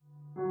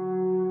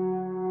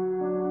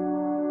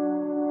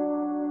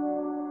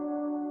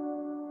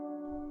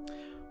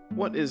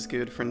What is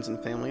good, friends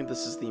and family?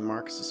 This is the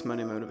Marcus's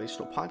Monday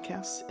Motivational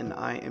Podcast, and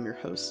I am your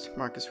host,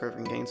 Marcus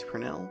Reverend Gaines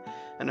Purnell,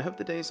 and I hope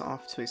the day's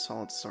off to a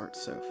solid start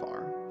so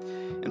far.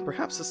 And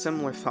perhaps a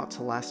similar thought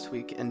to last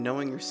week and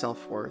knowing your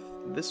self-worth,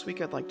 this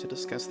week I'd like to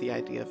discuss the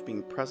idea of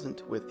being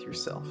present with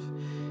yourself.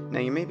 Now,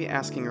 you may be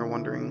asking or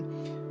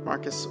wondering,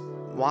 Marcus,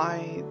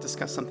 why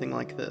discuss something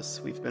like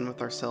this? We've been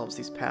with ourselves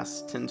these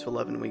past 10 to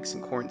 11 weeks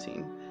in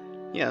quarantine.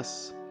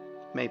 Yes,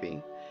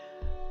 maybe.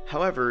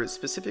 However,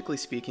 specifically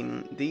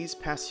speaking, these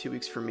past 2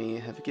 weeks for me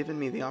have given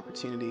me the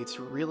opportunity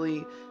to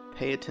really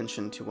pay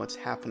attention to what's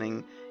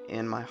happening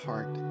in my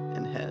heart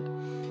and head.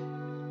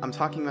 I'm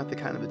talking about the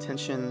kind of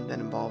attention that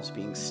involves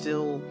being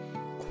still,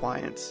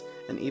 quiet,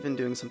 and even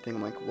doing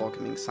something like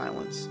welcoming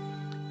silence.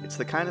 It's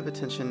the kind of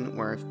attention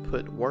where I've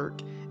put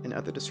work and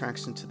other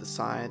distractions to the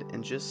side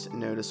and just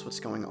notice what's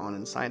going on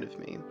inside of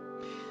me.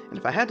 And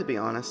if I had to be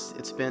honest,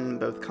 it's been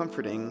both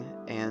comforting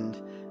and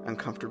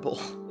uncomfortable.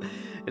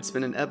 It's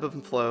been an ebb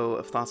and flow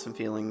of thoughts and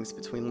feelings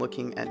between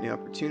looking at new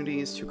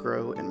opportunities to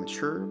grow and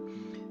mature,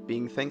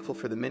 being thankful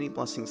for the many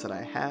blessings that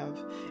I have,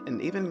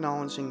 and even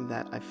acknowledging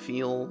that I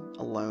feel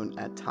alone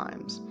at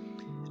times.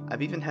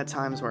 I've even had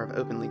times where I've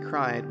openly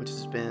cried, which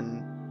has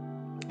been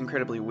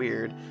incredibly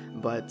weird,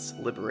 but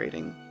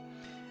liberating.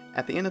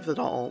 At the end of it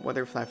all,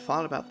 whether if I've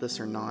thought about this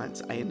or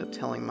not, I end up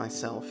telling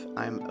myself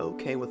I'm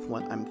okay with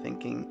what I'm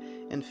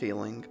thinking and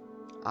feeling.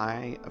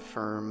 I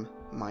affirm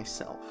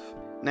myself.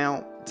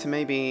 Now, to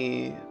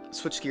maybe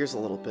switch gears a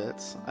little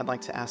bit, I'd like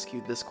to ask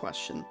you this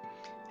question.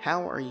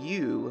 How are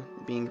you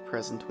being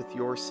present with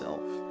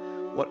yourself?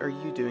 What are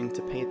you doing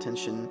to pay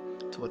attention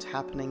to what's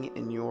happening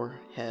in your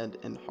head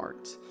and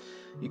heart?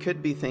 You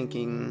could be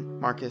thinking,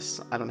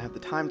 Marcus, I don't have the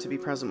time to be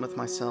present with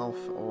myself,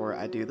 or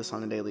I do this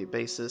on a daily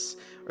basis,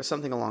 or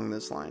something along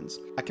those lines.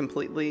 I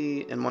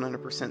completely and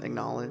 100%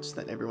 acknowledge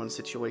that everyone's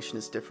situation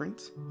is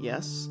different,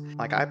 yes.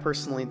 Like I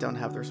personally don't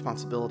have the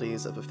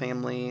responsibilities of a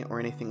family or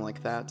anything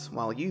like that,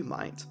 while you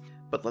might.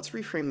 But let's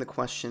reframe the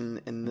question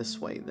in this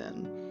way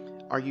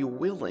then. Are you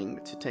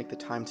willing to take the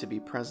time to be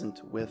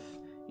present with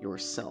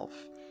yourself?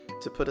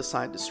 To put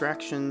aside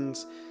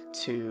distractions,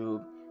 to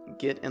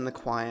get in the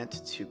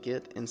quiet, to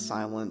get in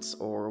silence,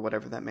 or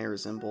whatever that may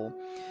resemble,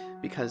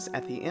 because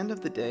at the end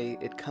of the day,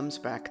 it comes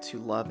back to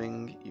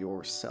loving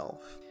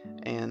yourself.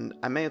 And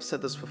I may have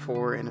said this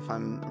before, and if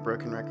I'm a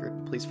broken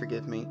record, please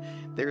forgive me.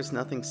 There is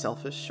nothing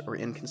selfish or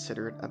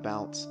inconsiderate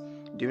about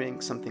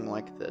doing something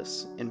like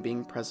this and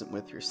being present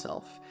with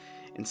yourself.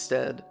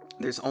 Instead,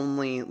 there's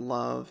only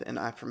love and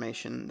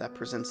affirmation that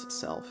presents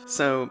itself.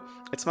 So,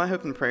 it's my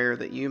hope and prayer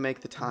that you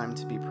make the time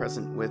to be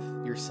present with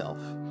yourself.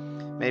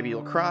 Maybe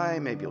you'll cry,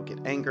 maybe you'll get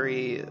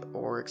angry,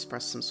 or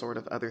express some sort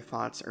of other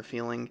thoughts or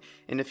feeling,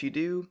 and if you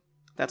do,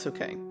 that's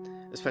okay.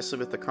 Especially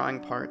with the crying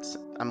parts,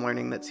 I'm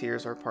learning that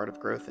tears are part of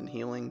growth and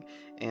healing,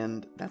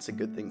 and that's a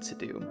good thing to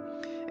do.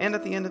 And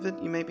at the end of it,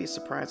 you may be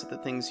surprised at the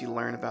things you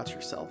learn about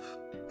yourself.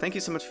 Thank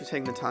you so much for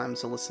taking the time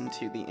to listen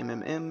to the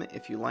MMM.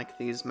 If you like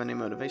these Monday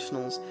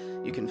Motivationals,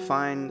 you can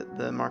find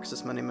the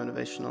Marcus's Monday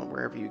Motivational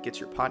wherever you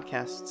get your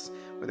podcasts,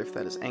 whether if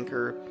that is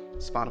Anchor,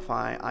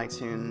 Spotify,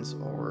 iTunes,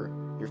 or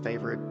your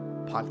favorite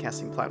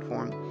podcasting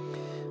platform.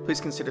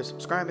 Please consider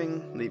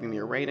subscribing, leaving me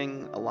a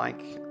rating, a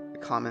like,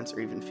 comments,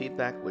 or even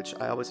feedback, which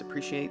I always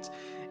appreciate.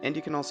 And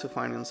you can also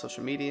find me on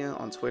social media,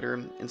 on Twitter,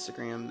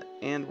 Instagram,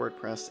 and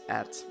WordPress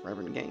at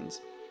Reverend Gaines.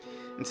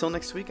 Until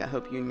next week, I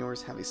hope you and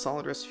yours have a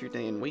solid rest of your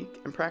day and week,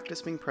 and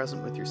practice being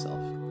present with yourself.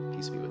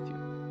 Peace be with you.